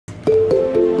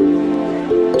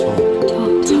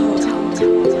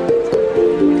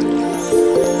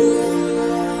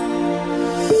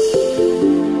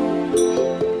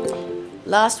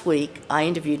Last week, I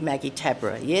interviewed Maggie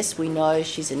Tabberer. Yes, we know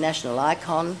she's a national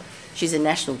icon, she's a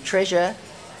national treasure,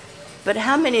 but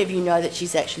how many of you know that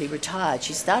she's actually retired?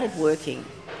 She started working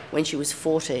when she was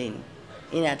 14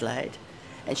 in Adelaide,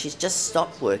 and she's just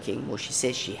stopped working. Well, she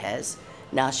says she has.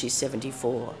 Now she's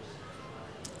 74.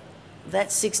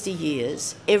 That's 60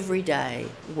 years, every day,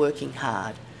 working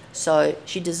hard. So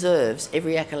she deserves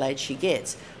every accolade she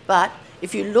gets. But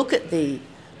if you look at the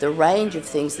range of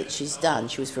things that she's done,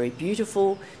 she was very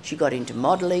beautiful. She got into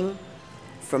modelling.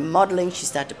 From modelling, she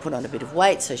started to put on a bit of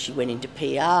weight, so she went into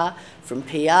PR. From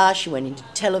PR, she went into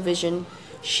television.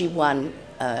 She won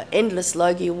endless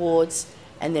Logie Awards.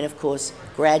 And then, of course,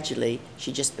 gradually,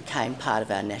 she just became part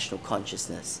of our national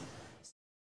consciousness.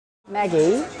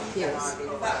 Maggie,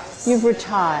 Yes. you've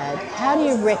retired. How do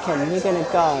you reckon you're going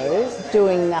to go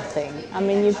doing nothing? I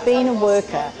mean, you've been a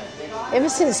worker. Ever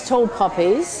since Tall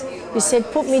Poppies, you said,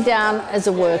 put me down as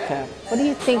a worker. What do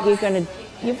you think you're going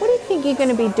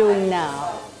to be doing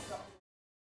now?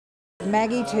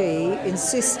 Maggie T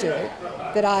insisted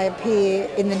that I appear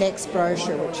in the next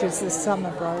brochure, which is the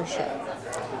summer brochure.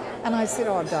 And I said,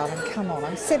 oh, darling, come on,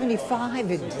 I'm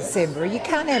 75 in December. You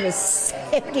can't have a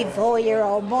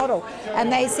 74-year-old model.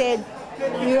 And they said,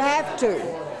 you have to.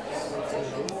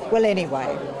 Well,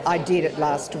 anyway, I did it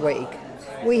last week.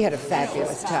 We had a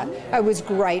fabulous time. It was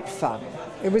great fun.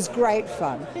 It was great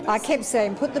fun. I kept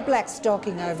saying, put the black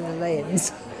stocking over the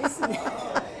lens.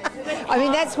 I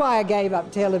mean, that's why I gave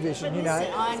up television, you know.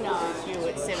 I know you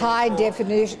at 74. High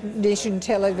definition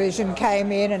television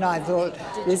came in and I thought,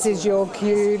 this is your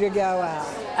cue to go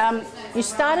out. You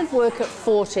started work at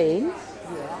 14.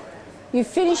 Yeah. You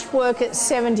finished work at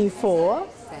 74.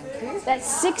 Thank you.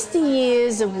 That's 60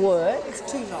 years of work. It's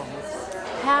too long.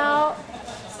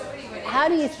 How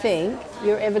do you think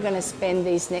you're ever going to spend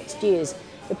these next years?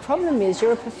 The problem is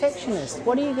you're a perfectionist.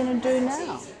 What are you going to do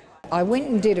now? I went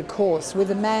and did a course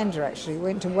with Amanda, actually.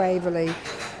 Went to Waverley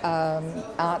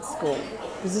Art School.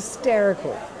 It was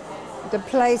hysterical. The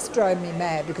place drove me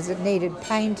mad because it needed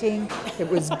painting, it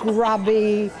was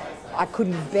grubby, I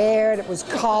couldn't bear it, it was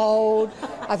cold.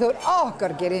 I thought, oh, I've got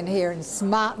to get in here and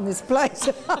smarten this place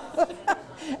up.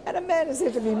 And Amanda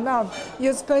said to me, Mum,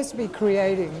 you're supposed to be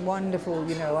creating wonderful,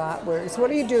 you know, artworks. What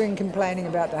are you doing complaining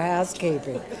about the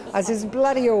housekeeping? I said, it's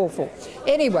bloody awful.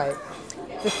 Anyway,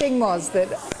 the thing was that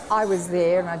I was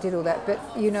there and I did all that, but,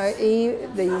 you know,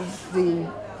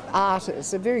 the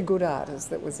artist, a very good artist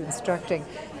that was instructing,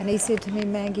 and he said to me,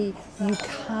 Maggie, you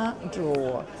can't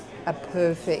draw a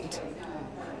perfect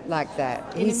like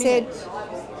that. He said,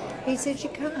 you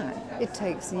can't. It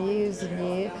takes years and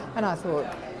years. And I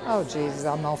thought, oh, Jesus,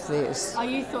 I'm off this. Oh,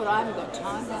 you thought I haven't got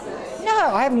time?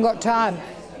 No, I haven't got time.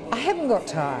 I haven't got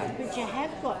time. But you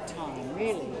have got time,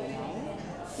 really, you know.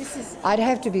 This is... I'd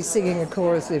have to be singing a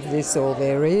chorus, if this all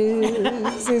there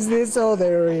is, is this all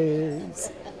there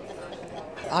is.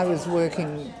 I was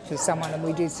working for someone and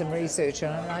we did some research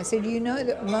on it, and I said, you know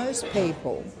that most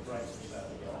people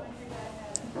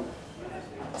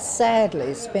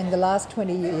sadly spend the last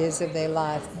 20 years of their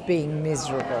life being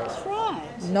miserable. That's right.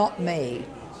 Not me.